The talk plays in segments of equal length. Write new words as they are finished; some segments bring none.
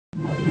So,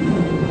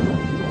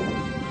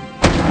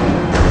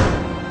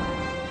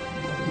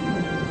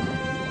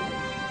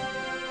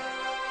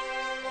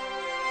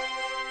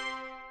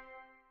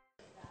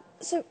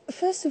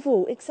 first of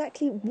all,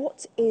 exactly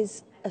what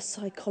is a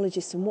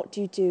psychologist and what do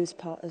you do as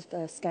part of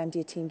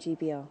Scandia Team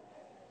GBR?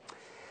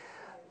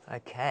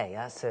 Okay,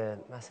 that's a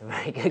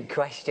very good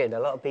question. A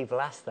lot of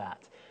people ask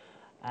that.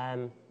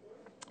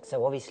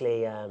 So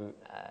obviously,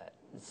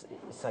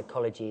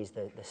 psychology is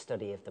the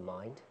study of the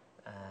mind,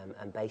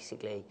 and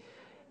basically,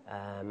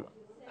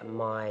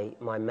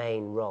 my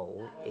main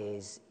role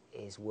is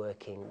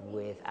working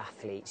with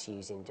athletes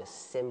using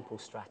just simple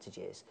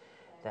strategies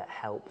that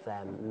help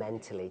them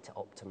mentally to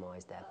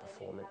optimize their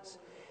performance.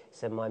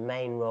 So my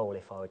main role,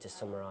 if I were to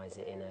summarize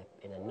it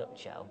in a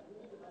nutshell,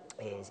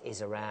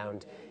 is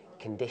around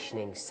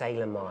conditioning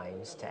sailor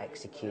minds to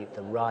execute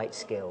the right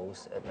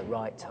skills at the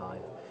right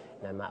time,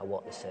 no matter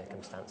what the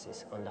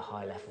circumstances, under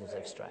high levels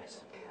of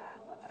stress.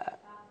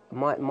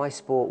 My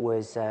sport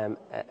was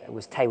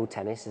table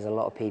tennis, as a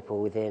lot of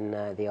people within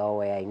the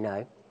RYA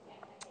know,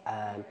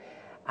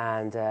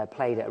 and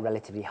played at a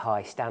relatively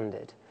high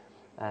standard,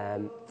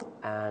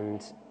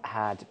 and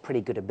had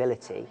pretty good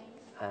ability,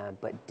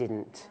 but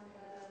didn't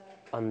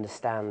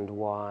understand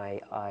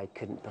why I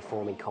couldn't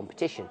perform in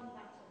competition.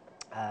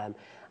 And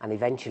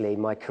eventually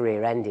my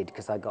career ended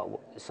because I got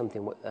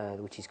something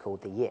which is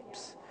called the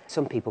yips.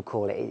 Some people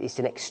call it's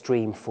an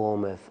extreme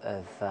form of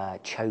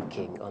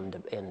choking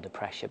under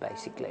pressure,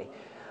 basically,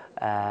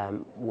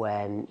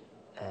 when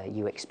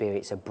you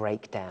experience a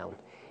breakdown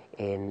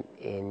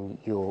in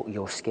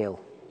your skill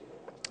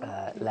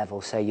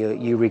level. So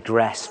you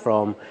regress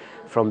from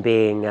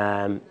being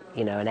an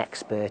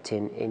expert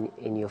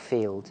in your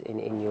field,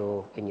 in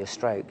your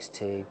strokes,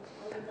 to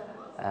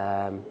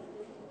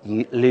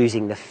you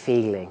losing the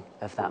feeling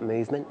of that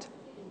movement.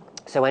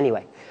 So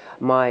anyway,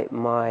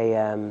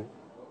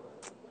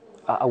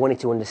 I wanted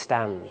to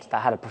understand.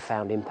 That had a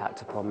profound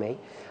impact upon me.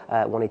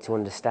 I wanted to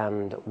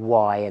understand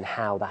why and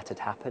how that had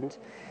happened,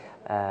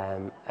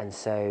 and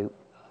so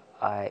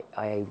I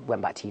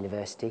went back to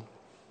university.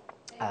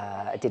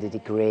 I did a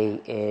degree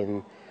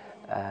in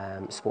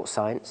sports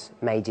science,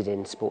 majored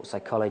in sports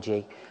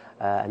psychology,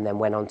 and then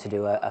went on to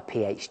do a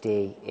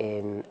PhD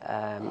in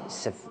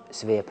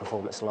severe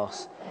performance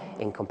loss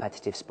in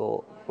competitive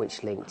sport,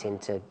 which linked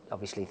into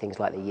obviously things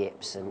like the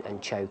yips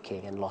and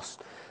choking and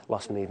lost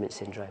movement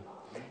syndrome.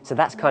 So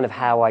that's kind of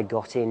how I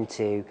got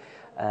into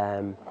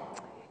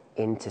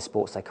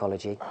sports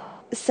psychology.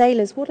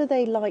 Sailors, what are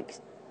they like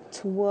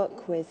to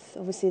work with?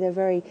 Obviously, they're a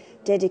very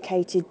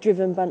dedicated,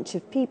 driven bunch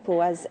of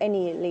people, as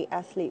any elite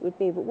athlete would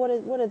be. But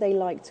what are they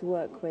like to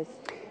work with?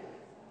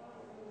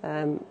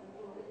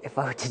 If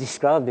I were to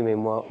describe them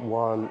in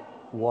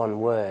one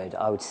word,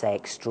 I would say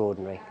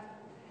extraordinary.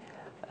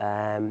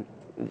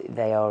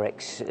 They are,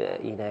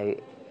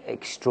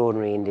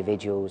 extraordinary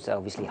individuals.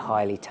 Obviously,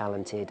 highly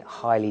talented,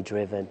 highly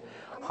driven,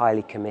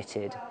 highly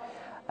committed.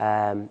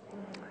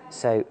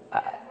 So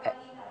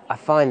I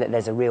find that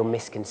there's a real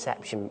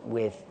misconception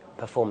with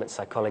performance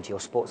psychology or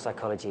sports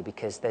psychology,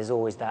 because there's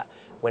always that,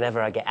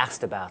 whenever I get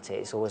asked about it,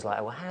 it's always like,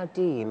 well, how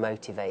do you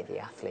motivate the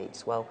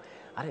athletes? Well,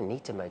 I don't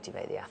need to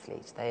motivate the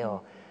athletes. They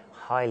are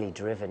highly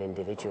driven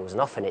individuals,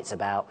 and often it's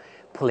about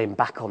pulling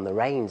back on the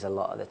reins a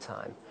lot of the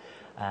time,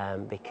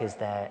 because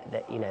they're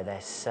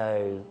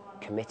so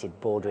committed,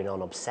 bordering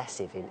on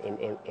obsessive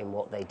in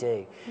what they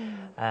do.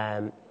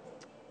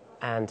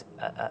 And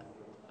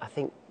I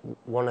think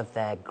one of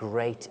their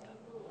great,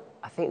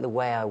 I think the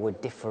way I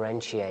would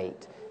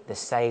differentiate the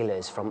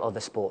sailors from other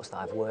sports that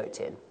I've worked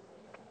in,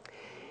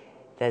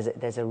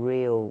 there's a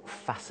real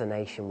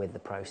fascination with the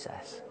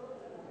process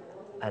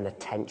and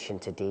attention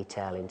to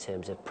detail in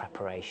terms of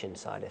preparation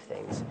side of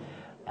things.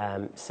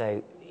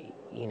 So,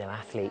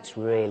 athletes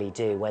really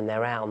do, when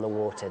they're out on the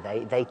water,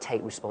 they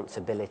take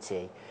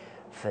responsibility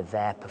for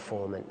their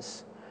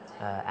performance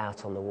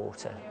out on the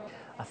water.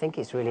 I think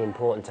it's really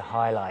important to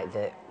highlight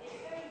that,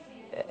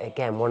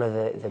 again, one of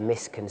the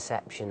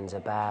misconceptions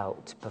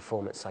about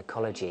performance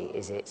psychology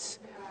is it's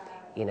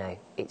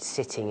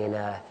sitting in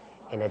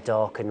a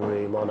darkened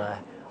room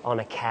on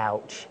a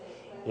couch,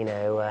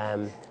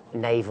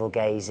 navel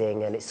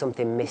gazing, and it's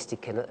something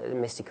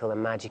mystical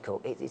and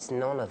magical. It's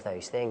none of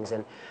those things.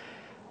 And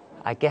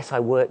I guess I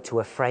work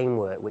to a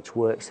framework which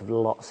works at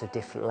lots of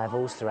different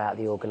levels throughout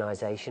the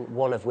organisation,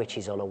 one of which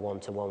is on a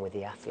one-to-one with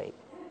the athlete.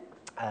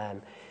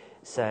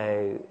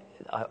 So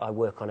I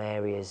work on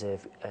areas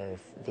of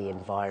the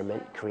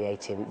environment,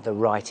 creating the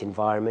right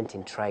environment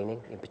in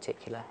training in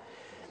particular,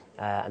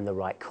 and the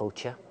right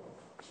culture.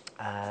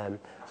 I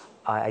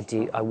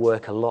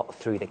work a lot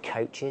through the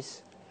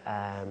coaches,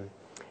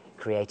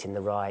 creating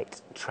the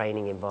right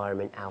training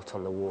environment out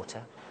on the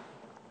water.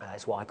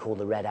 It's what I call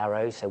the red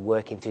arrows. So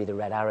working through the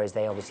red arrows,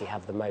 they obviously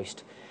have the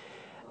most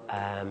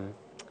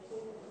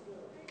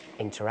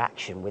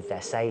interaction with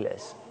their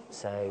sailors.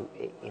 So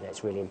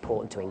it's really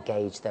important to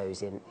engage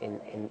those in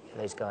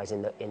those guys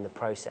in the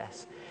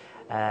process.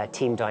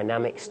 Team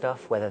dynamic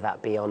stuff, whether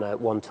that be on a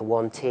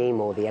one-to-one team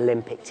or the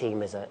Olympic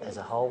team as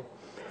a whole.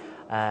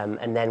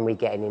 And then we're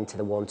getting into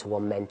the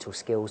one-to-one mental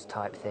skills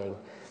type thing,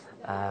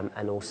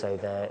 and also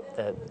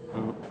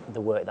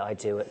the work that I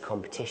do at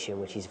competition,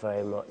 which is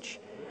very much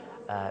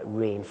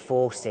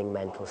reinforcing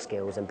mental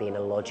skills and being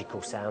a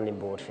logical sounding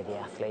board for the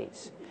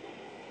athletes.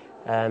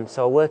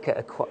 So I work at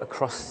a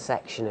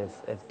cross-section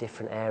of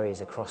different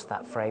areas across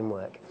that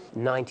framework.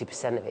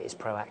 90% of it is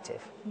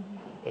proactive.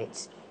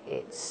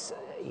 It's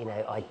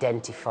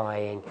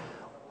identifying,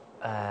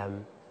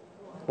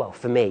 well,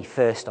 for me,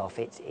 first off,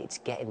 it's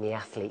getting the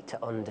athlete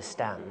to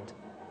understand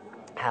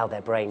how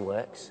their brain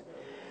works,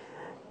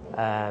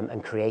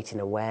 and creating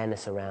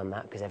awareness around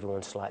that, because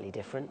everyone's slightly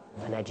different,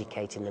 and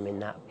educating them in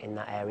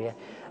that area,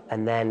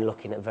 and then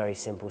looking at very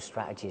simple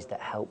strategies that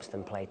helps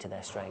them play to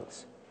their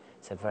strengths.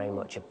 So very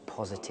much a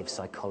positive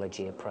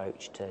psychology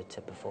approach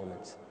to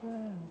performance.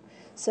 Wow.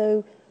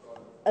 So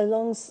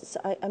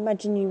I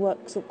imagine you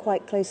work sort of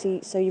quite closely,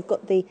 so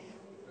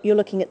you're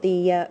looking at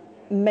the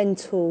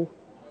mental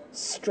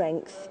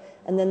strength,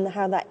 and then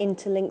how that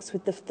interlinks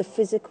with the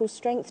physical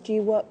strength. Do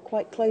you work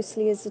quite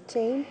closely as a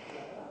team?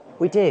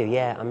 We do,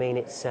 yeah. I mean,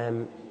 it's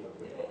the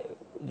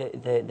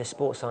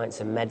sports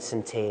science and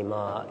medicine team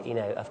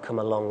have come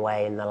a long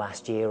way in the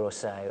last year or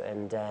so,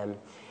 and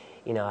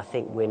I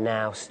think we're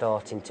now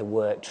starting to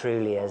work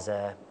truly as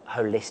a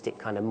holistic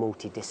kind of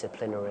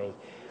multidisciplinary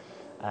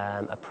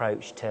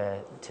approach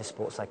to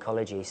sports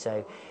psychology.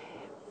 So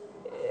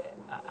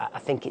I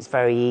think it's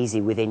very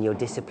easy within your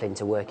discipline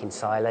to work in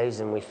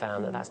silos, and we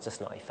found that that's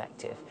just not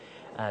effective,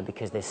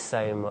 because there's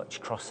so much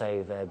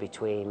crossover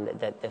between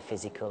the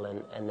physical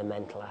and the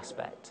mental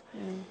aspect.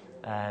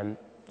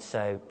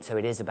 So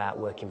it is about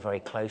working very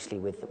closely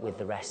with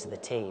the rest of the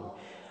team,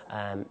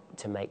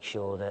 to make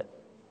sure that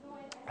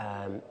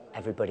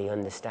everybody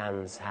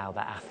understands how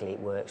that athlete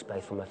works,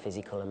 both from a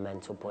physical and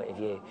mental point of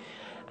view.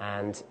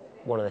 And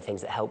one of the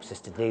things that helps us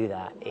to do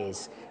that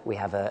is we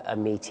have a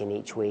meeting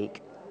each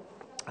week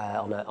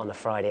on a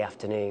Friday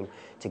afternoon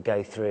to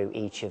go through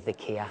each of the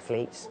key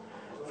athletes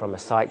from a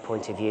psych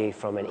point of view,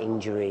 from an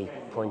injury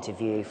point of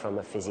view, from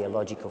a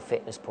physiological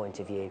fitness point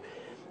of view,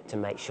 to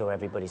make sure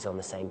everybody's on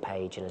the same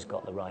page and has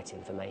got the right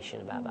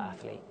information about that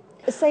athlete.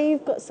 Say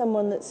you've got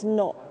someone that's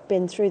not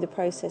been through the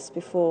process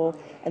before,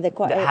 and they're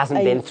quite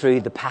hasn't been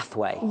through the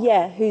pathway.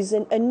 Yeah, who's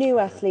a new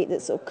athlete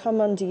that's sort of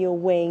come under your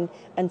wing,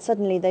 and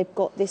suddenly they've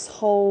got this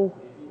whole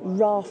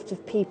raft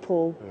of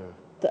people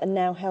that are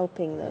now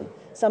helping them.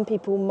 Some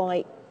people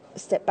might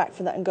step back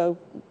from that and go,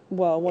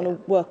 well, I want to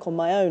work on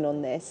my own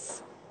on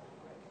this.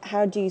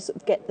 How do you sort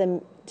of get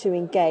them to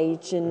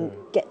engage and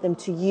get them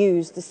to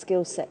use the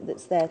skill set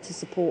that's there to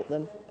support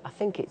them? I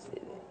think it's,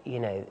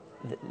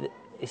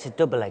 it's a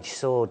double-edged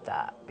sword,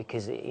 that,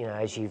 because,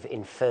 as you've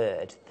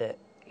inferred, that,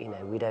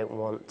 we don't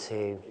want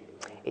to,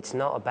 it's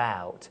not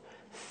about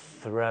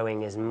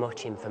throwing as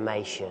much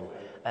information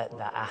at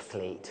that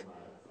athlete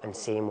and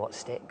seeing what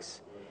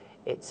sticks.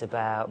 It's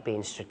about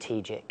being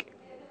strategic.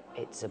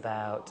 It's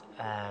about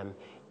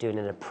doing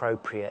an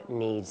appropriate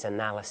needs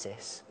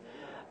analysis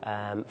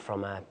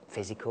from a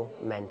physical,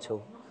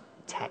 mental,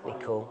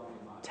 technical,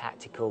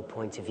 tactical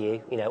point of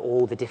view,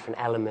 all the different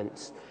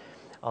elements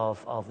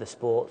of the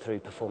sport through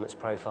performance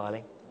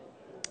profiling,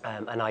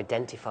 and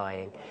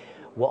identifying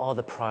what are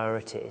the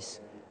priorities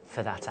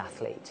for that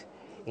athlete.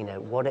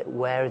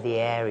 Where are the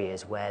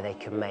areas where they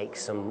can make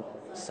some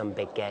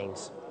big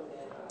gains.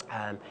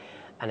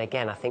 And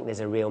again, I think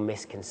there's a real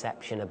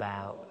misconception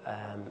about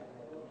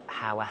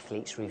how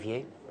athletes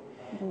review.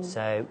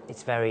 So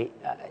it's very,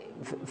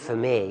 for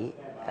me,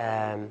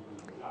 I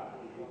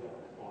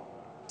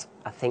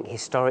think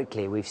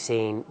historically we've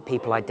seen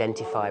people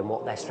identifying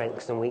what their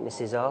strengths and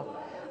weaknesses are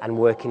and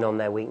working on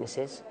their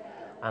weaknesses,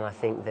 and I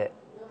think that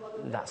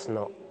that's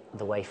not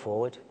the way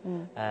forward.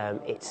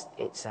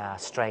 It's our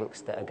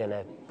strengths that are going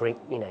to bring,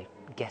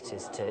 get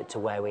us to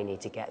where we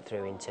need to get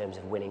through in terms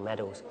of winning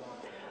medals.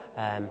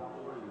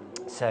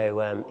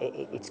 So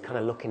it's kind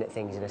of looking at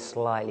things in a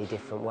slightly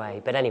different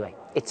way. But anyway,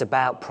 it's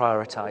about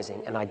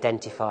prioritising and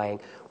identifying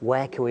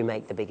where can we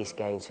make the biggest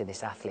gains for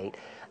this athlete,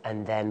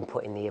 and then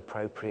putting the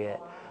appropriate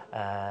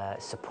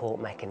support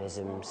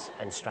mechanisms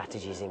and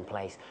strategies in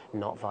place,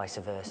 not vice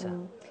versa.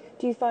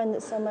 Do you find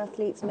that some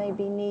athletes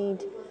maybe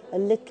need a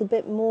little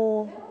bit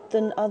more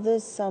than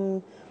others?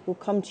 Some will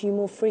come to you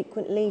more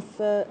frequently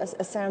for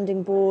a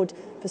sounding board,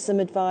 for some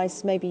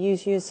advice, maybe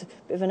use you as a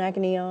bit of an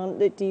agony aunt.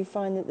 Do you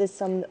find that there's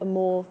some that are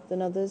more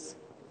than others?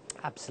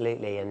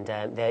 Absolutely, and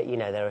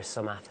there are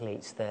some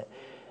athletes that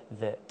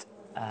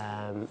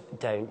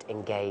don't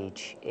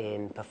engage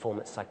in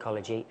performance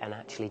psychology and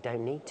actually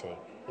don't need to.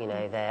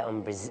 They're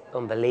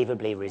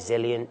unbelievably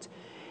resilient,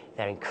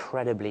 they're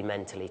incredibly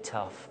mentally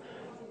tough,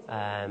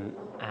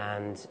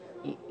 and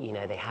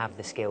they have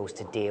the skills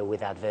to deal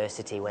with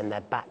adversity. When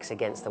their back's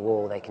against the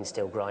wall, they can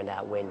still grind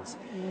out wins.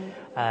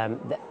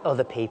 The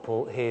other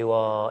people who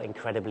are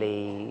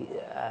incredibly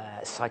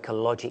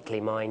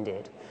psychologically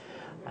minded,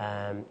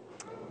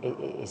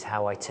 is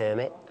how I term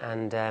it,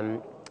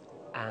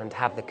 and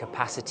have the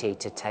capacity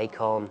to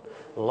take on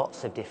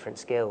lots of different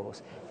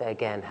skills that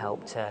again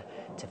help to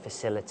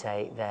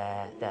facilitate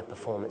their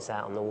performance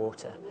out on the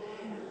water.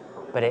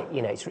 But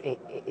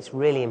it's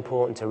really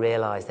important to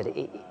realise that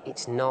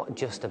it's not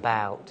just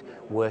about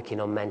working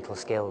on mental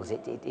skills.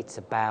 It's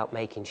about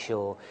making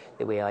sure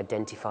that we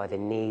identify the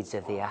needs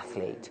of the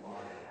athlete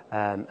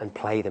and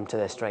play them to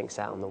their strengths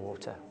out on the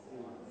water.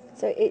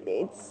 So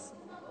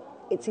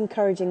it's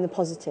encouraging the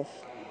positive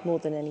more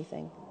than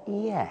anything.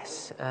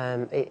 Yes,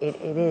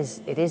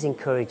 it is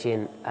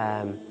encouraging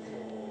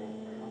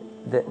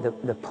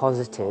the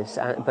positives,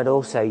 but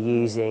also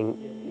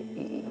using,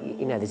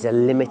 there's a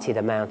limited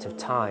amount of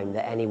time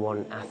that any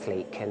one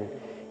athlete can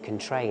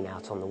train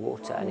out on the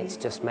water, and it's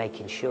just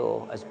making sure,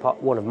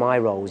 one of my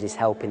roles is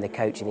helping the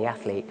coach and the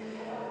athlete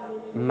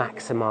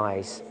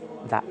maximise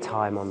that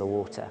time on the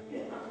water,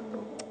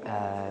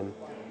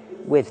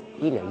 with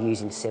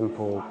using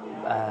simple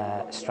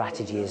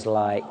strategies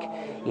like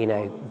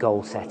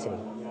goal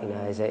setting.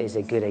 Is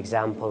a good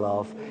example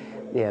of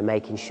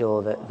making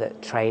sure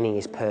that training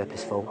is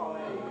purposeful,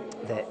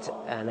 that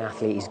an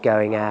athlete is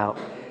going out,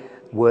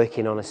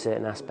 working on a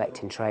certain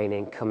aspect in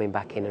training, coming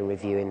back in and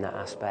reviewing that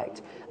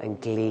aspect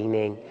and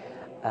gleaning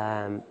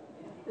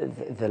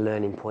the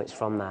learning points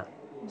from that.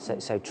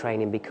 So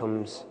training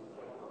becomes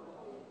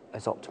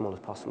as optimal as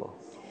possible.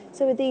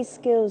 So are these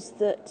skills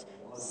that,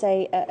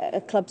 say, a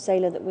club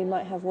sailor that we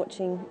might have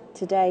watching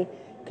today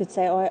could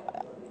say,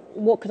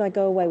 what could I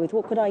go away with?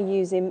 What could I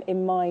use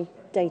in my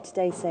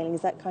day-to-day sailing?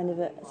 Is that kind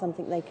of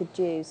something they could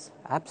use?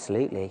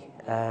 Absolutely.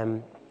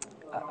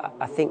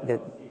 I think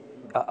that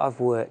I've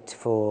worked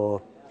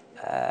for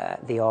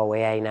the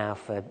RWA now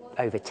for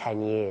over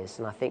 10 years,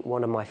 and I think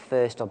one of my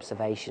first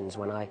observations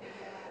when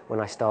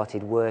I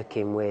started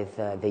working with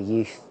the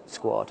youth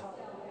squad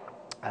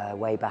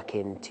way back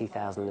in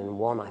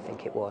 2001, I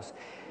think it was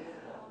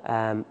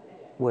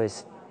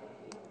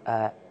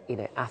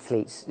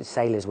athletes,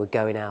 sailors were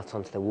going out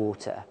onto the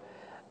water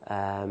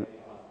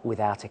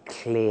without a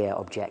clear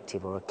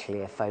objective or a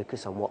clear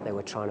focus on what they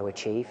were trying to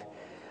achieve,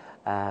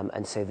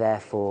 and so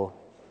therefore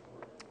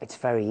it's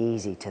very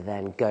easy to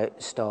then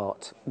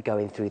start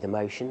going through the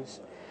motions.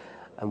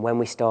 And when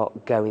we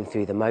start going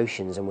through the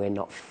motions and we're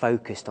not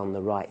focused on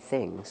the right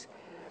things,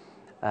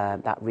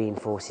 that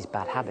reinforces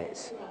bad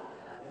habits.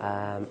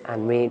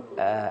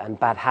 And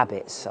bad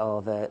habits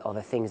are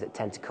the things that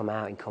tend to come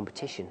out in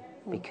competition,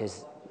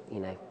 because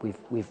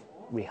we've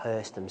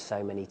rehearsed them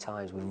so many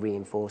times, we've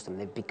reinforced them,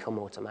 they've become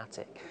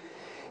automatic.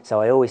 So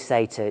I always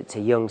say to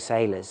young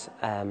sailors,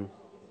 that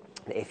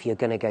if you're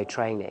going to go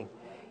training,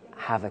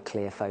 have a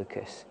clear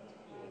focus.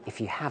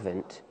 If you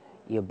haven't,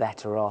 you're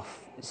better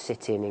off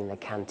sitting in the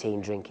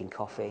canteen drinking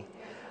coffee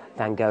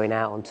than going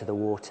out onto the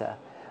water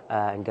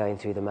and going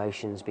through the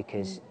motions,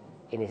 because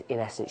in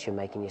essence you're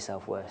making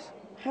yourself worse.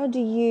 How do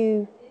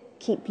you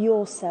keep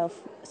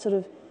yourself sort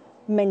of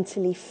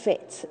mentally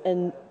fit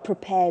and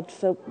prepared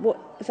for what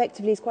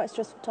effectively is quite a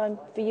stressful time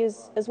for you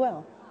as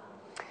well?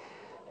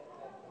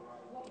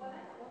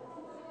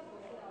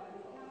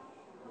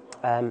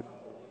 I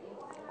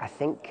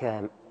think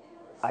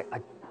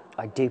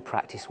I do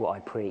practice what I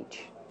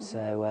preach.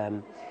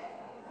 So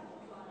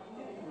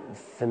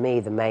for me,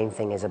 the main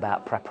thing is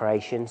about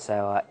preparation.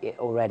 So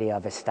already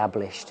I've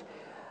established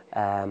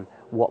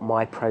what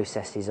my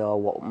processes are,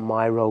 what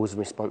my roles and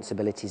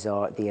responsibilities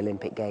are at the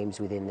Olympic Games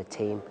within the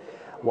team,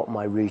 what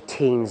my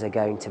routines are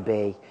going to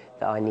be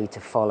that I need to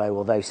follow,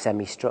 although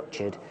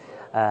semi-structured,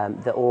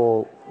 that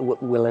all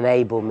will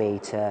enable me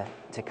to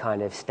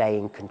kind of stay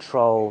in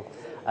control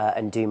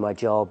and do my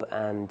job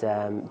and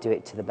do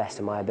it to the best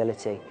of my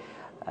ability.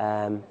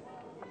 As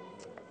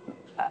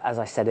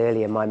I said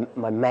earlier,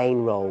 my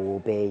main role will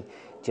be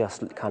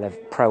just kind of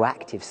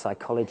proactive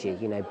psychology,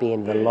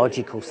 being the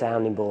logical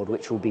sounding board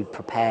which will be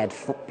prepared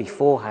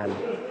beforehand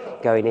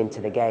going into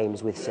the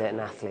games with certain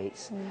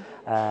athletes.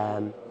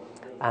 And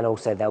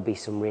also there'll be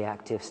some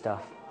reactive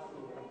stuff.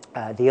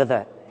 The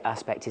other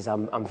aspect is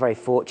I'm very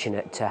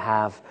fortunate to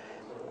have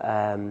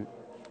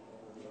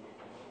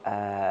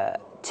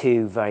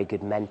two very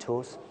good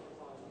mentors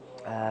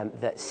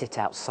that sit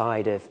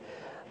outside of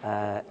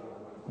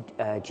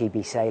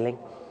GB sailing,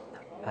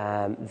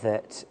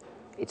 that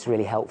it's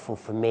really helpful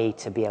for me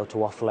to be able to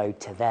offload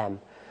to them,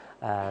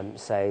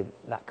 so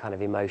that kind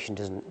of emotion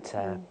doesn't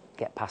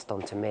get passed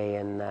on to me,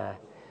 and I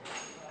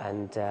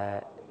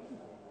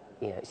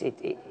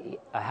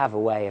have a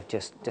way of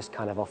just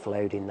kind of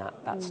offloading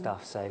that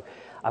stuff. So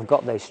I've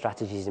got those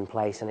strategies in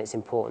place, and it's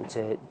important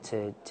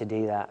to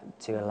do that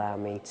to allow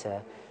me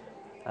to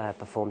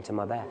perform to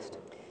my best.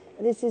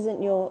 This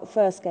isn't your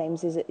first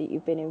games, is it, that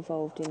you've been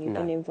involved in? You've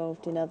been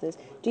involved in others.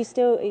 Do you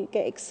still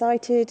get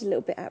excited, a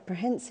little bit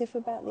apprehensive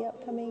about the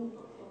upcoming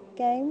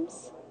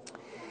games?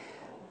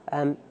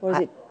 Or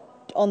is it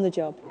on the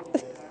job?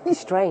 It's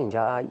strange.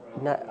 I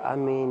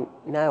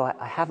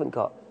haven't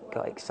got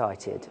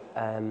excited.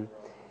 I'm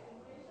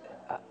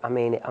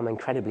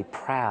incredibly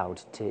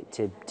proud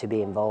to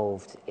be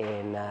involved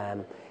in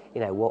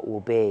what will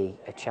be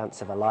a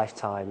chance of a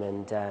lifetime,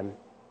 and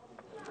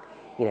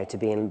to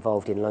be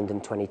involved in London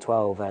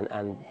 2012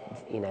 and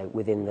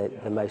within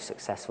the most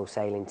successful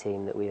sailing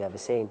team that we've ever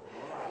seen.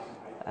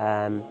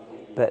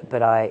 But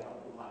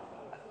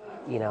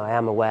you know, I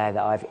am aware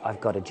that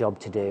I've got a job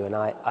to do, and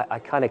I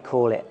kind of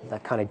call it the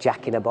kind of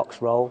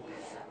jack-in-a-box role,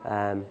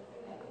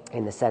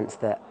 in the sense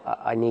that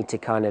I need to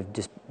kind of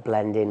just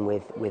blend in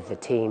with the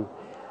team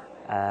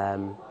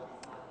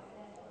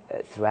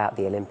throughout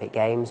the Olympic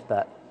Games,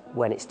 but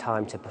when it's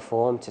time to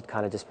perform, to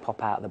kind of just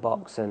pop out of the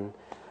box and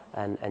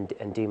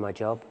do my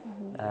job,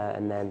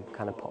 and then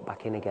kind of pop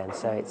back in again.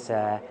 So it's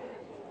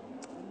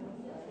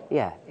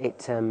yeah,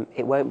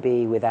 it won't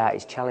be without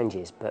its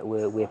challenges, but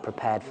we're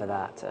prepared for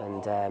that,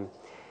 and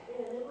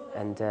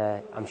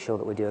I'm sure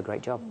that we'll do a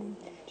great job.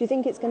 Do you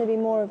think it's going to be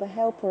more of a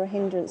help or a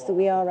hindrance that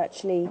we are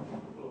actually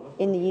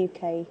in the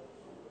UK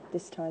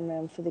this time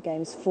round for the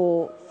Games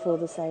for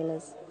the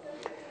sailors?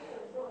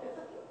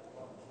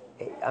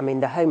 I mean,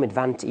 the home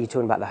advantage, you're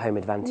talking about the home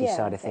advantage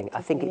side of things.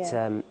 I think it's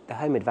the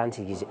home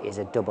advantage is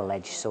a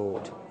double-edged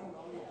sword,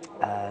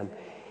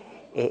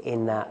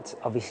 in that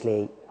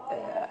obviously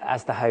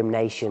as the home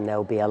nation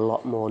there'll be a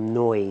lot more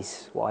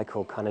noise, what I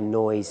call kind of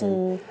noise,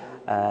 and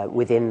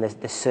within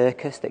the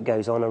circus that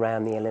goes on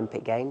around the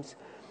Olympic Games.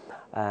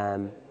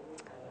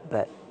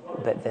 But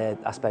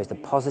I suppose the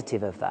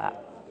positive of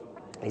that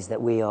is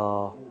that we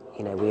are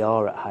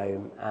at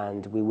home,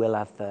 and we will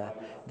have the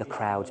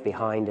crowds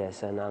behind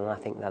us, and I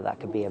think that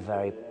could be a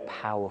very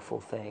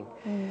powerful thing.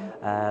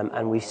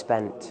 And we've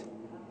spent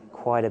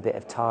quite a bit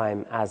of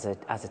time as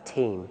a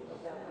team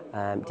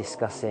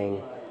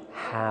discussing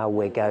how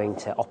we're going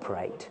to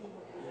operate,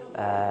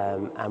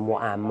 and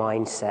what our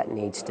mindset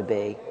needs to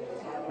be,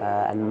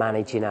 and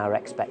managing our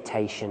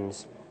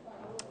expectations.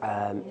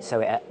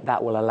 So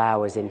that will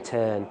allow us in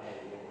turn,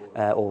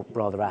 or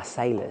rather our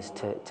sailors,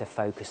 to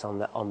focus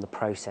on the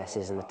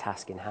processes and the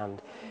task in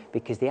hand,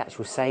 because the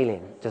actual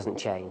sailing doesn't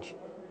change.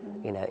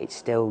 You know, it's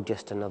still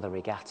just another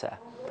regatta.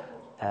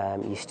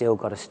 You still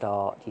got to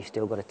start, you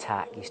still got to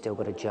tack, you still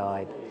got to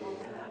jibe,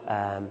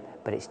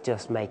 but it's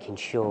just making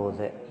sure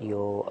that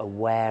you're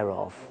aware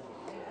of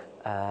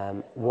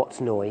what's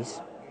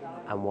noise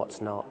and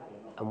what's not,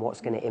 and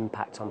what's going to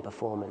impact on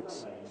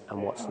performance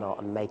and what's not,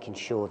 and making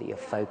sure that you're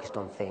focused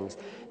on things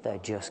that are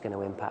just going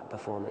to impact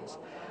performance.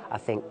 I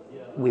think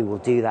we will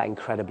do that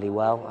incredibly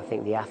well. I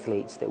think the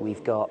athletes that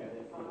we've got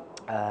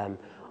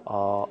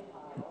are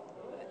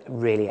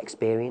really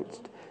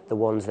experienced. The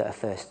ones that are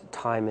first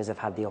timers have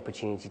had the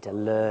opportunity to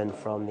learn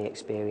from the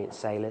experienced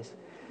sailors.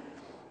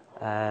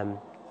 Yeah,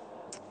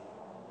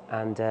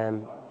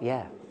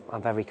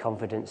 I'm very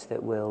confident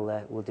that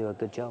we'll do a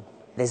good job.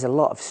 There's a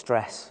lot of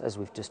stress, as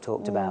we've just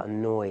talked about,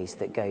 and noise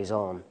that goes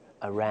on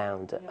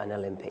around an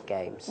Olympic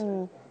Games.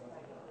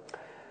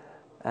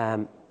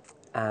 And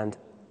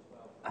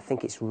I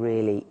think it's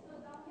really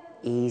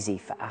easy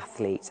for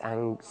athletes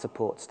and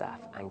support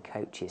staff and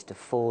coaches to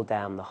fall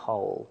down the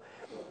hole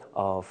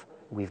of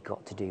we've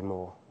got to do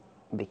more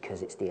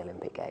because it's the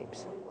Olympic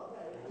Games.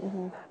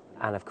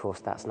 And of course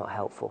that's not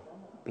helpful,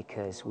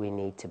 because we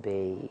need to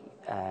be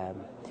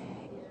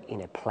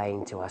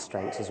playing to our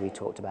strengths, as we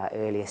talked about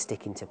earlier,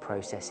 sticking to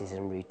processes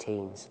and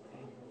routines,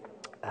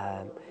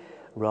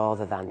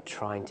 rather than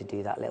trying to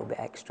do that little bit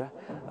extra.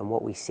 And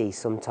what we see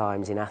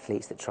sometimes in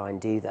athletes that try and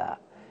do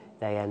that,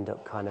 they end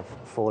up kind of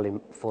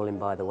falling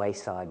by the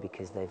wayside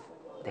because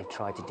they've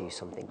tried to do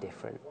something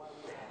different.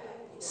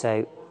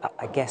 So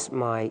I guess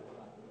my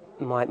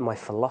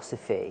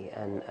philosophy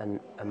and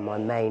my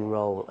main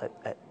role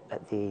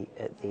at the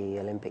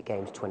Olympic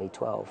Games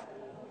 2012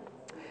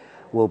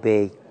 will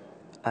be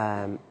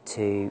I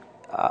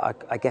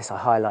guess I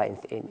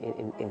highlight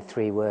in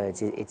 3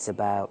 words. It's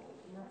about,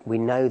 we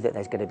know that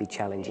there's going to be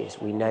challenges,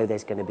 we know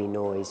there's going to be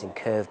noise and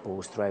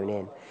curveballs thrown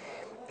in.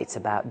 It's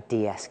about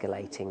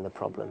de-escalating the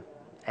problem.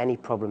 Any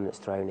problem that's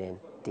thrown in,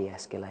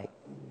 de-escalate.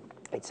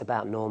 It's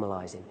about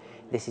normalising.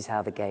 This is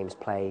how the game's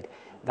played,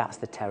 that's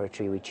the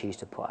territory we choose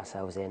to put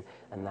ourselves in,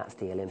 and that's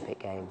the Olympic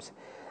Games.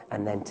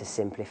 And then to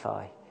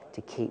simplify,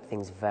 to keep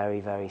things very,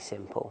 very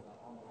simple,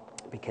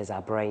 because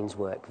our brains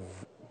work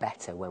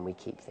better when we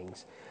keep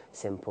things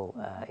simple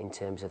in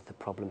terms of the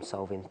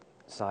problem-solving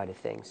side of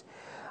things.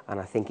 And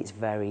I think it's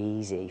very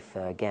easy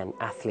for, again,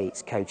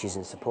 athletes, coaches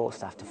and support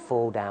staff to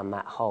fall down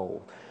that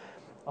hole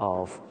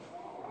of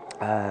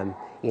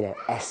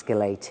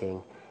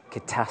escalating,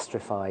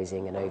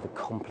 catastrophizing and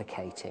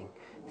overcomplicating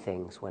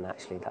things, when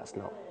actually that's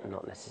not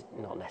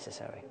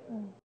necessary.